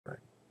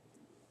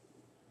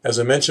As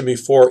I mentioned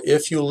before,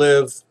 if you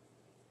live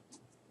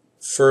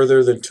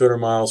further than 200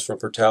 miles from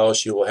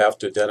Portales, you will have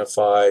to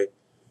identify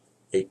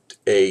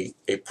a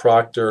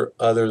proctor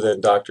other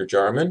than Dr.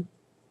 Jarman.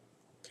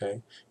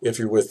 Okay. If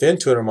you're within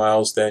 200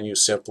 miles, then you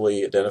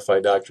simply identify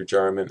Dr.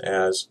 Jarman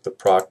as the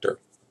proctor.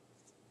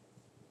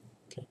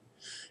 Okay.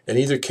 In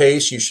either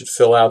case, you should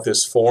fill out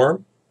this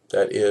form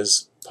that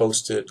is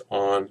posted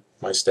on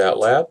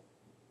MyStatLab.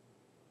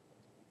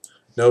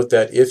 Note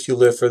that if you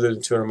live further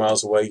than 200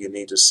 miles away, you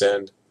need to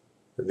send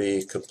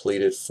the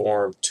completed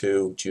form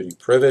to Judy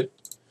Privet.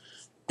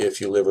 If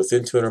you live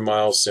within 200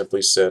 miles,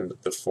 simply send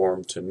the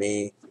form to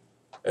me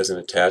as an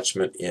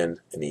attachment in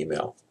an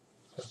email.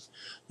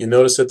 You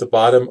notice at the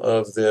bottom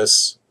of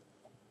this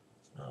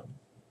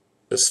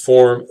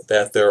form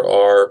that there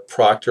are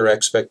proctor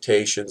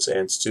expectations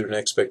and student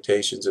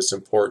expectations. It's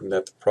important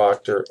that the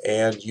proctor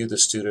and you, the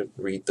student,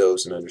 read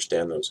those and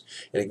understand those.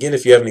 And again,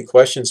 if you have any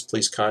questions,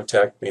 please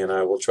contact me and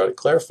I will try to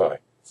clarify.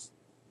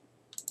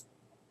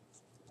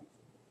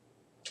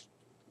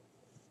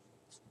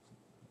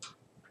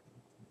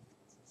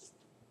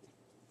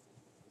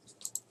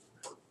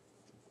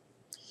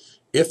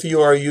 If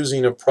you are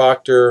using a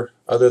proctor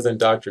other than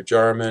Dr.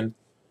 Jarman,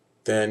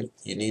 then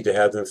you need to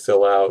have them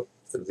fill out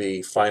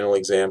the final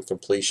exam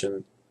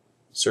completion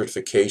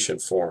certification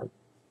form.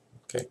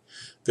 Okay.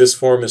 This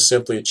form is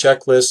simply a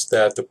checklist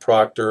that the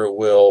proctor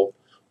will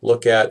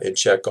look at and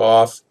check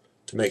off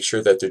to make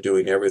sure that they're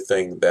doing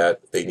everything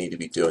that they need to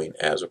be doing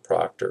as a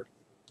proctor.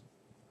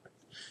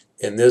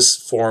 And this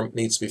form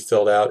needs to be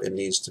filled out and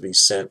needs to be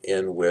sent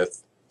in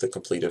with the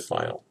completed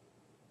final.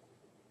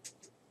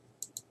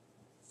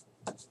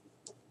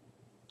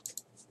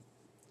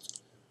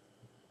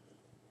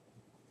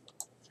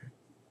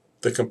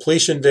 The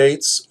completion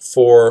dates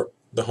for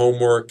the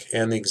homework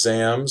and the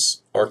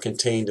exams are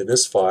contained in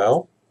this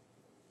file.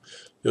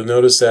 You'll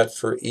notice that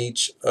for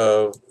each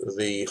of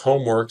the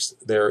homeworks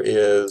there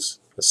is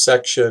a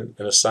section,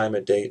 an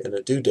assignment date, and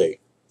a due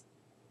date.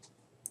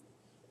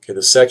 Okay,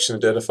 the section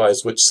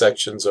identifies which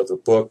sections of the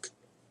book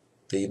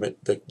the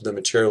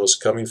material is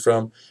coming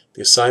from.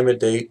 The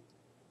assignment date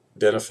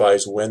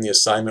identifies when the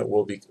assignment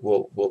will be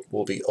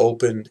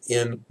opened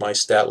in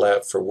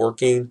MyStatLab for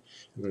working,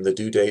 and the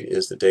due date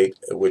is the date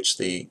at which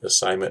the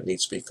assignment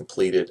needs to be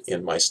completed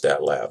in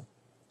MyStatLab.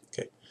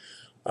 Okay.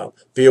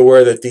 Be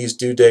aware that these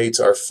due dates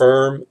are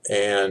firm,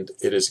 and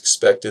it is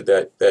expected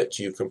that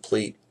you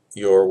complete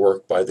your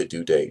work by the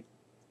due date.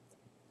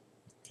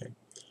 Okay.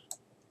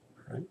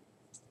 All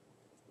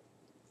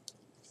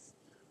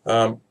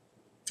right.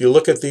 If you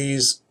look at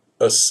these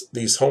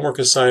homework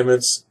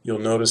assignments, you'll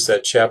notice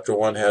that Chapter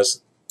 1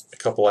 has a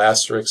couple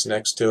asterisks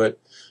next to it.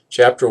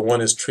 Chapter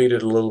 1 is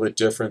treated a little bit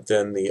different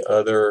than the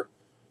other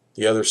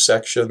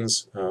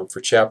sections. For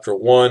Chapter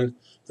 1,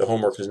 the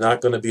homework is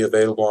not going to be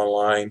available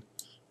online.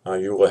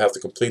 You will have to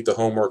complete the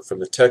homework from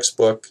the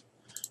textbook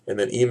and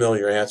then email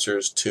your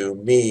answers to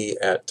me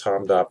at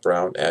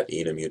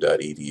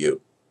tom.brown@enmu.edu.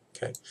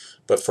 Okay.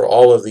 But for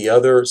all of the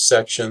other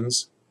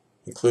sections,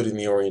 including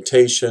the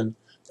orientation,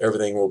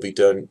 everything will be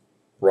done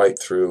right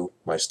through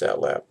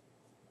MyStatLab.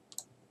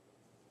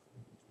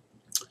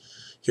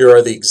 Here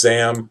are the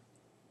exam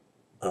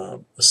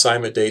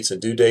assignment dates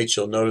and due dates.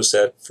 You'll notice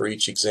that for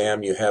each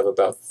exam you have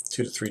about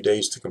 2 to 3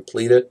 days to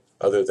complete it,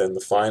 other than the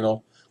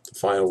final. The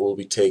final will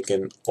be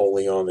taken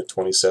only on the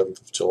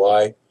 27th of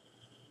July.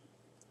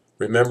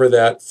 Remember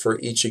that for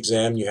each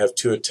exam you have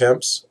 2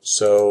 attempts,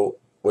 so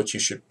what you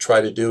should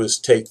try to do is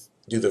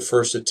do the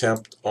first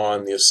attempt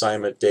on the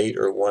assignment date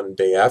or 1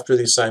 day after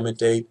the assignment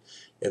date,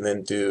 and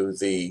then do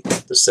the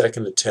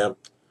second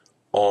attempt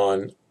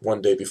on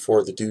 1 day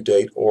before the due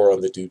date or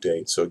on the due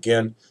date. So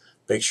again,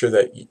 make sure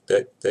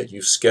that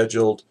you've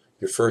scheduled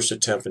your first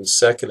attempt and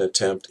second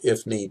attempt,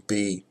 if need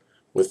be,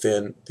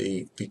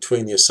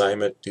 between the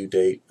assignment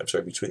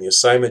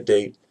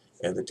date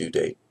and the due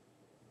date.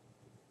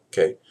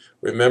 Okay.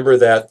 Remember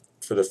that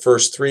for the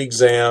first 3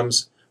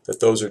 exams, that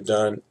those are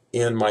done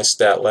in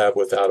MyStatLab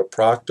without a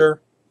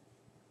proctor.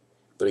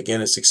 But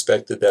again, it's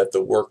expected that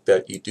the work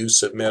that you do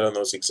submit on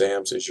those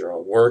exams is your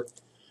own work.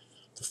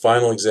 The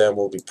final exam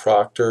will be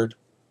proctored,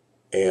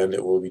 and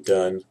it will be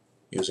done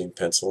using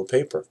pencil and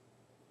paper.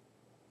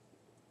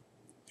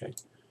 Okay.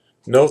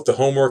 Note the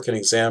homework and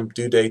exam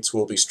due dates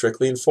will be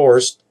strictly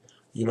enforced.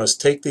 You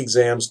must take the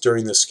exams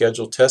during the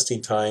scheduled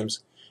testing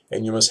times,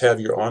 and you must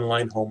have your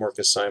online homework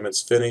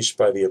assignments finished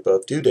by the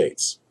above due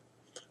dates.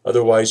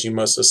 Otherwise, you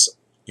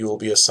will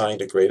be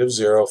assigned a grade of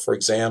 0 for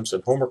exams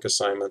and homework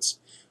assignments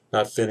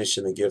not finished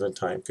in the given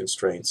time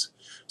constraints.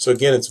 So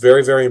again, it's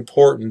very, very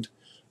important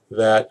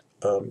that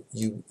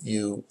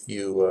you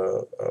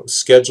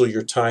schedule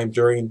your time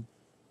during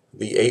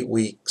the 8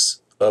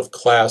 weeks of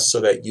class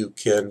so that you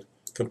can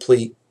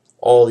complete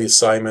all the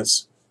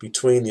assignments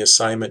between the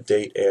assignment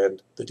date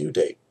and the due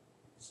date.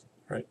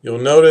 Right. You'll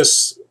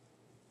notice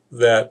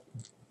that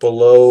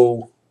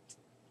below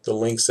the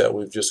links that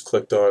we've just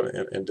clicked on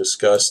and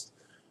discussed,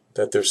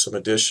 that there's some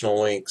additional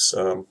links.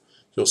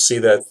 You'll see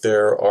that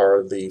there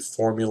are the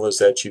formulas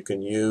that you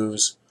can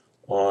use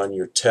on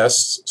your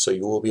tests, so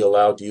you will be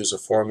allowed to use a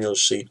formula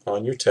sheet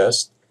on your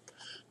test.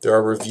 There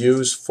are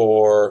reviews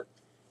for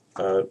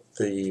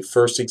the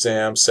first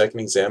exam, second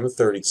exam, and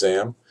third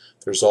exam.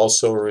 There's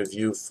also a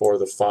review for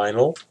the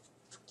final,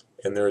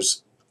 and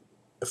there's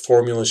a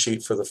formula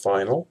sheet for the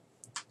final.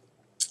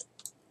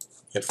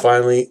 And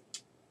finally,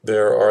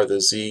 there are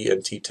the Z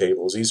and T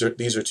tables. These are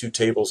two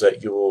tables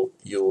that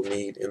you'll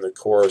need in the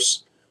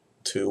course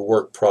to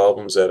work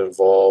problems that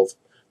involve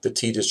the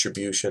T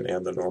distribution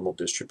and the normal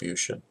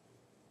distribution.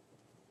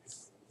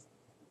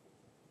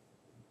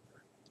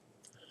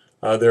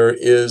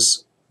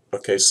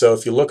 Okay, so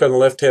if you look on the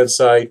left-hand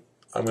side,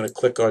 I'm going to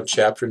click on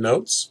Chapter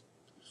Notes.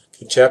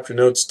 Okay, Chapter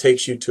Notes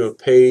takes you to a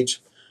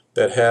page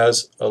that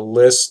has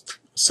a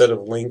set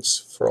of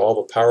links for all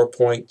the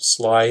PowerPoint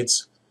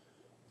slides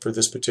for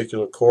this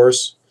particular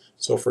course.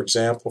 So for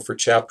example, for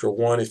Chapter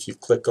 1, if you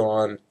click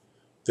on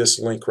this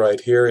link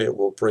right here, it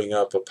will bring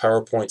up a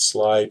PowerPoint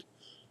slide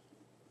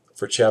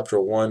for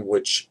Chapter 1,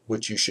 which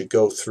you should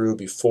go through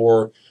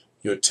before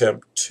you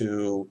attempt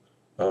to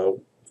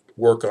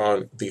work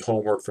on the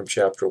homework from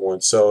Chapter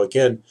 1. So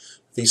again,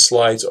 these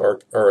slides are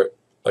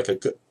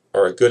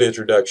a good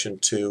introduction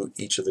to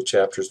each of the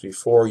chapters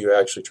before you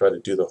actually try to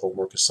do the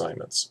homework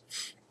assignments.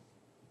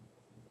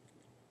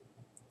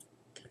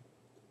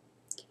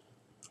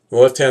 On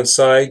the left-hand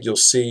side, you'll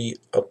see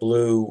a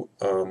blue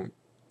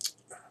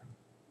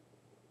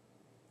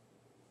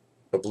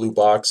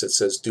box that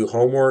says Do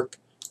Homework.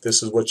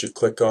 This is what you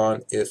click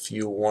on if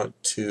you want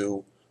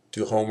to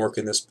do homework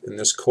in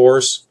this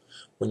course.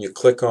 When you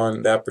click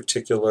on that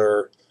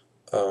particular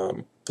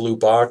blue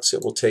box,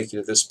 it will take you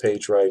to this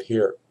page right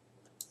here.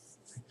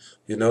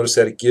 You notice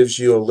that it gives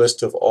you a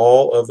list of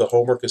all of the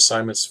homework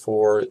assignments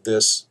for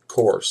this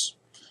course.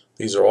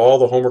 These are all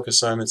the homework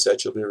assignments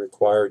that you'll be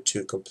required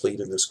to complete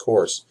in this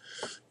course.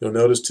 You'll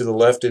notice to the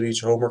left of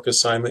each homework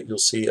assignment you'll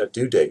see a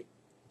due date.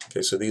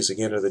 Okay, so these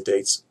again are the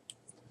dates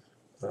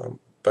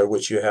by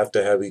which you have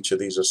to have each of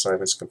these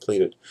assignments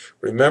completed.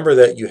 Remember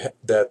that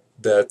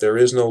that there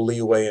is no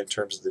leeway in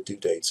terms of the due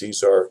dates.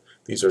 These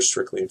are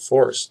strictly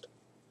enforced.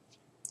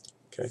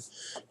 Okay.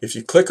 If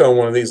you click on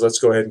one of these, let's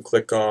go ahead and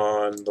click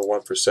on the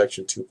one for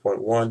section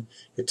 2.1.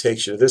 It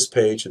takes you to this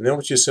page, and then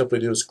what you simply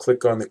do is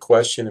click on the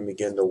question and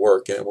begin to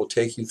work, and it will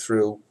take you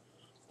through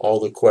all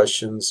the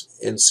questions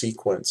in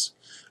sequence.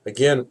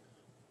 Again,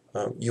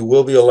 you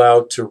will be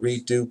allowed to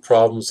redo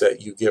problems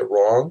that you get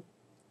wrong,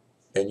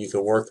 and you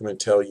can work them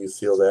until you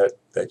feel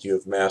that you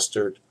have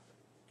mastered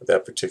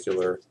that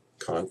particular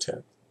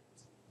content.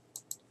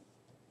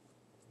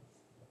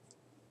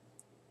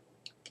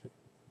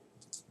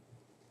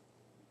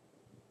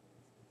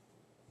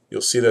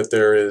 You'll see that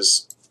there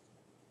is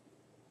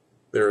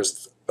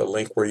a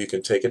link where you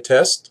can take a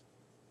test.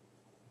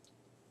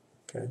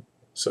 Okay.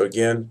 So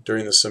again,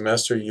 during the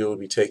semester you'll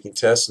be taking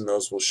tests, and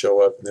those will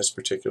show up in this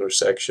particular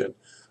section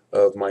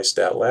of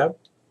MyStatLab.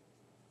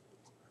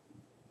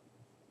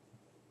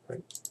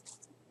 Right.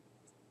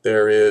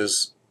 There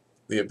is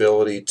the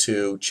ability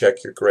to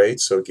check your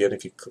grades. So again,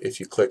 if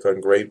you click on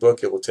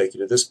Gradebook, it will take you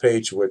to this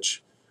page,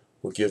 which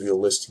will give you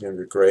a listing of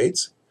your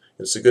grades.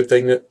 It's a good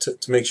thing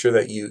to make sure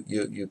that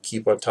you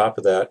keep on top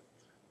of that,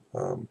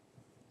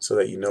 so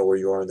that you know where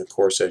you are in the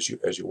course as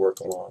you work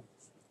along.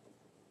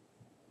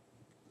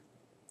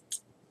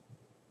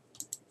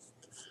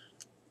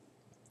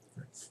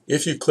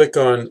 If you click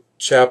on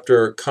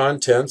Chapter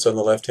Contents on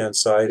the left-hand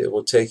side, it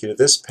will take you to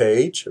this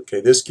page. Okay,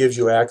 this gives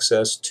you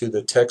access to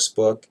the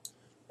textbook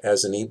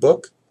as an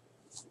ebook.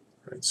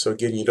 Right, so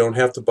again, you don't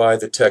have to buy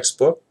the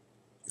textbook.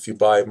 If you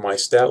buy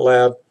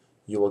MyStatLab,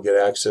 you will get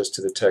access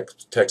to the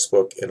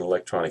textbook in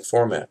electronic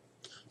format.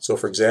 So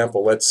for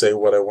example, let's say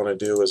what I want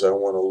to do is I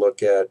want to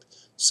look at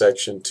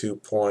section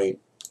 2.1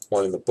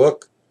 in the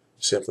book.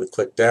 Simply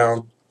click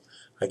down.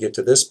 I get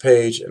to this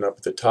page, and up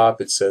at the top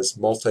it says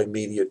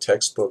Multimedia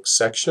Textbook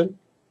section.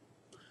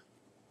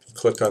 If you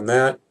click on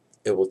that,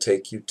 it will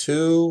take you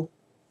to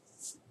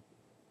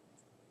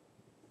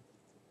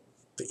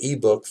the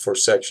ebook for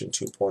section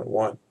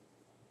 2.1.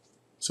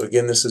 So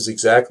again, this is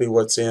exactly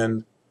what's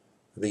in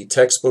the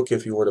textbook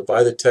if you were to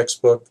buy the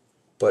textbook,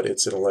 but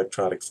it's in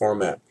electronic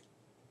format.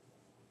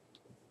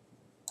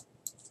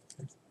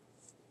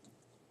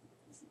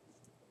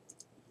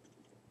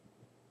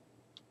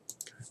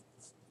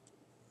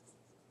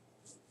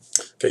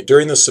 Okay,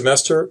 during the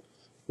semester,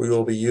 we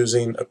will be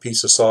using a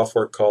piece of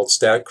software called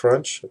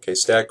StatCrunch. Okay,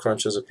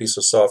 StatCrunch is a piece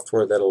of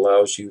software that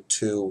allows you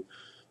to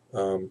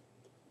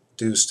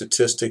do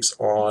statistics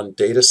on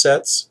data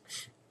sets.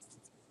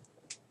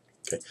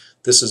 Okay,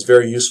 this is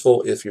very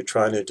useful if you're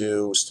trying to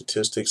do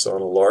statistics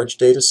on a large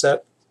data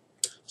set.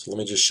 So let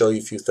me just show you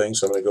a few things.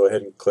 So I'm going to go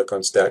ahead and click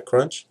on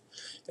StatCrunch,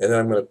 and then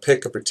I'm going to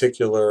pick a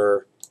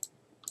particular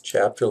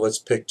chapter. Let's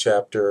pick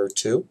chapter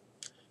 2,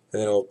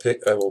 and then I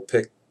will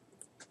pick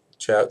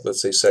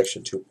let's say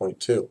section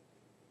 2.2.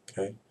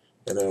 Okay,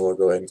 and then we'll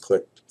go ahead and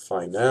click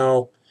Find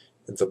Now.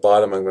 At the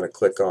bottom, I'm going to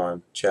click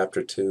on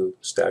Chapter 2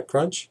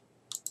 StatCrunch.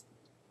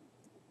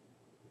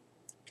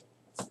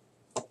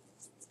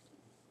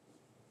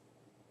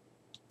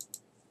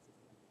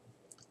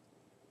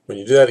 When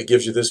you do that, it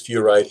gives you this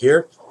view right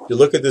here. You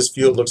look at this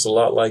view, it looks a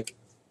lot like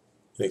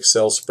an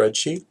Excel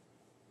spreadsheet.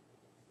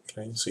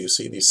 Okay, so you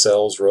see these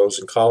cells, rows,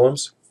 and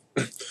columns.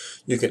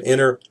 You can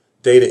enter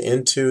data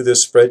into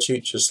this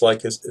spreadsheet just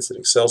like it's an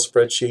Excel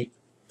spreadsheet.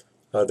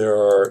 There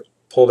are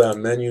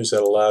pull-down menus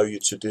that allow you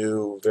to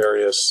do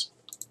various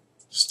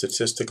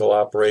statistical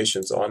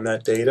operations on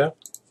that data.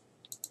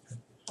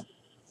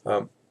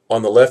 On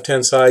the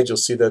left-hand side, you'll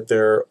see that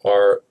there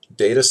are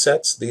data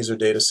sets. These are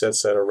data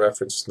sets that are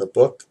referenced in the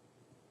book.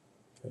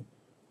 Okay.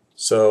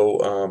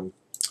 So,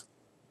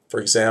 for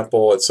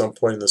example, at some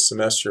point in the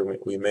semester,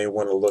 we may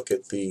want to look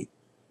at the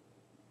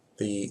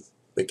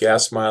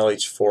gas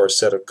mileage for a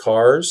set of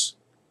cars.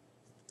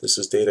 This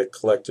is data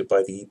collected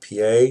by the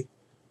EPA.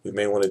 We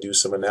may want to do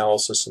some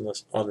analysis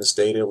on this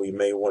data. We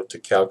may want to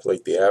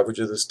calculate the average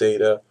of this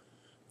data.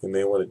 We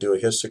may want to do a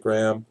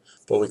histogram,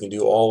 but we can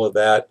do all of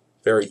that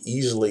very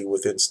easily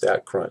within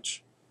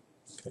StatCrunch.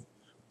 Okay.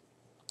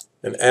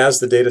 And as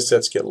the data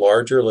sets get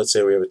larger, let's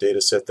say we have a data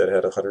set that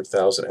had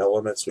 100,000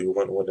 elements, we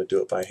wouldn't want to do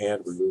it by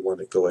hand. We would want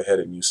to go ahead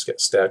and use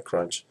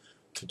StatCrunch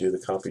to do the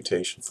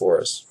computation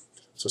for us.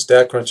 So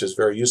StatCrunch is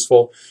very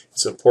useful.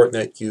 It's important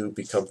that you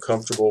become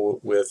comfortable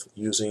with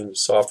using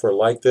software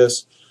like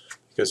this,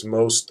 because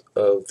most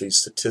of the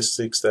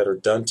statistics that are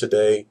done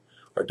today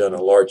are done on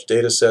large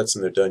data sets,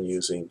 and they're done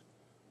using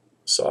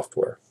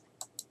software.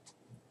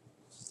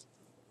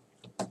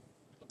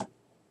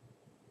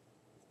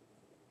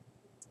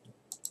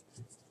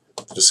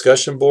 The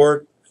discussion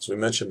board, as we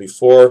mentioned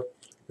before,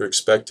 you're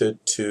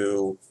expected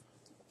to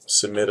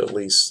submit at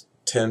least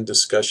 10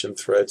 discussion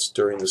threads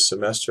during the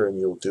semester, and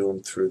you'll do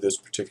them through this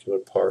particular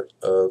part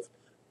of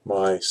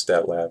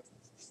MyStatLab.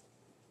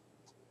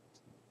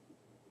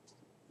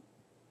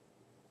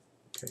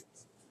 Okay.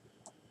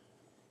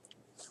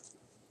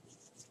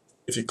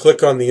 If you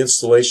click on the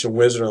installation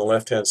wizard on the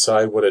left-hand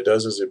side, what it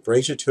does is it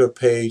brings you to a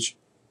page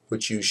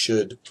which you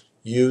should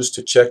use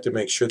to check to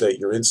make sure that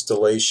your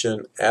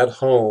installation at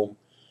home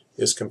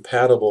is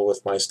compatible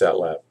with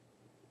MyStatLab.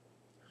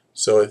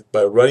 So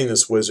by running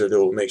this wizard, it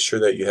will make sure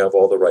that you have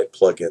all the right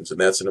plugins, and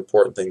that's an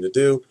important thing to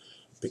do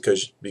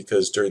because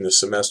during the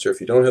semester, if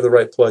you don't have the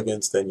right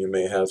plugins, then you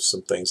may have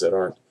some things that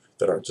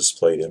aren't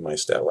displayed in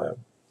MyStatLab.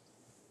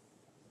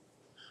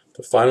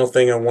 The final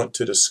thing I want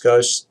to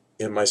discuss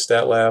in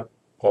MyStatLab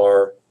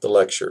are the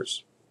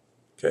lectures.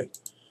 Okay.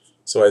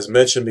 So as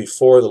mentioned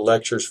before, the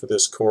lectures for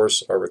this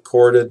course are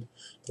recorded.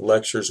 The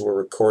lectures were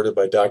recorded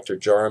by Dr.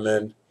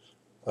 Jarman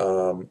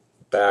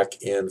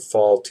back in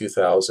fall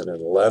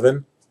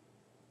 2011.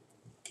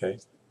 Okay.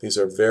 These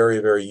are very,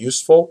 very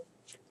useful.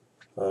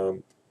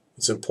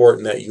 It's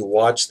important that you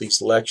watch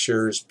these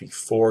lectures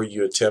before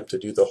you attempt to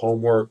do the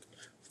homework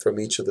from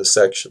each of the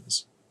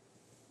sections.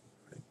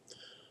 Okay.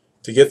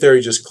 To get there,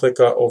 you just click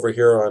over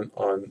here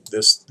on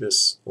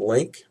this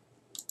link,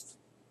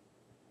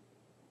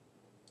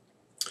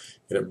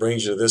 and it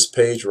brings you to this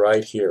page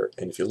right here.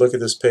 And if you look at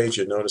this page,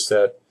 you notice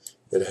that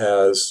it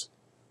has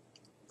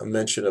a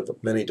mention of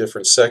many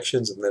different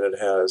sections, and then it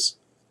has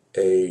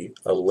a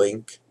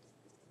link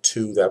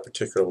to that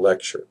particular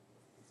lecture.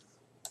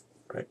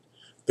 Right.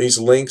 These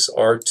links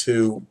are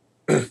to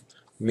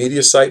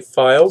media site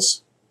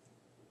files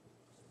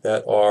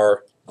that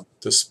are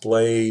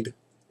displayed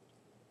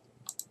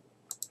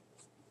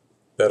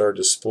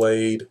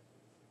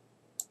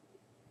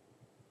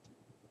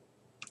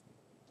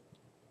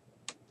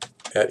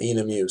at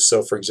ENMU.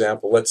 So for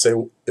example, let's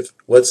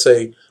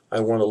say I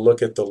want to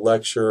look at the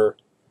lecture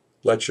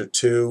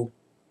 2,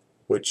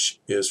 which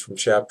is from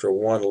chapter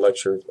 1, a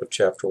lecture of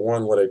chapter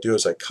 1. What I do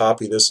is I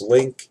copy this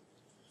link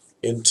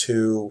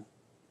into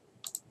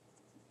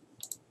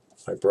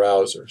my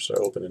browser. So I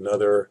open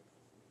another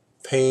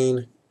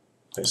pane,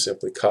 I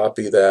simply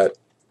copy that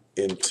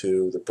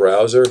into the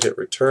browser, hit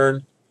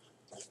return.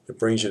 It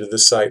brings you to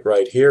this site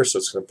right here, so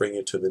it's going to bring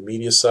you to the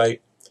media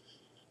site.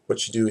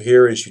 What you do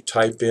here is you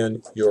type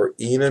in your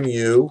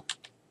ENMU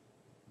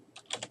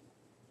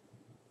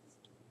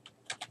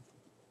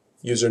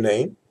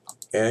username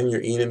and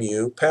your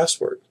ENMU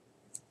password.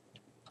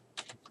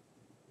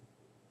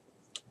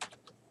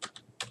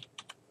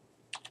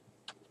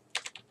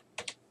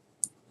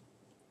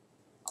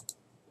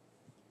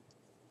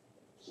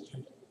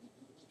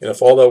 And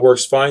if all that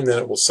works fine, then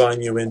it will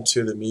sign you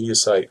into the media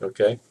site.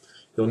 Okay.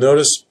 You'll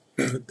notice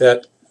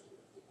that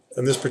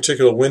in this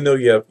particular window,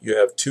 you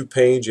have two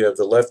panes. You have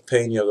the left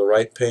pane, you have the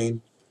right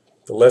pane.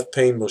 The left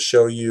pane will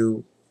show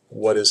you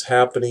what is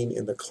happening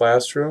in the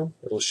classroom.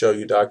 It will show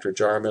you Dr.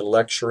 Jarman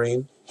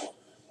lecturing.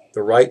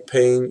 The right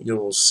pane, you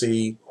will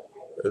see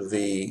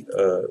the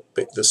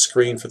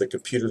screen for the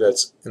computer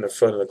that's in the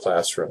front of the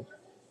classroom.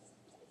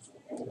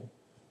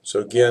 So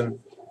again,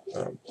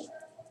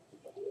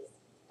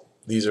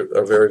 these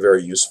are very,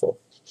 very useful.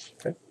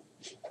 Okay.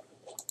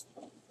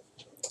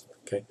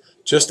 Okay.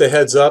 Just a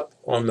heads up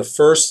on the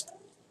first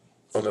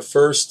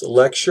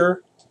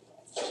lecture.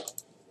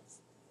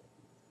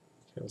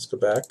 Okay, let's go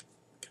back.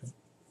 Okay.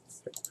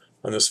 Okay.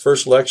 On this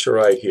first lecture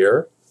right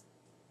here,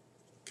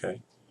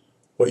 okay,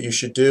 what you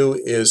should do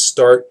is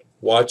start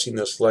watching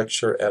this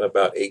lecture at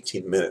about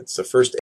 18 minutes. The first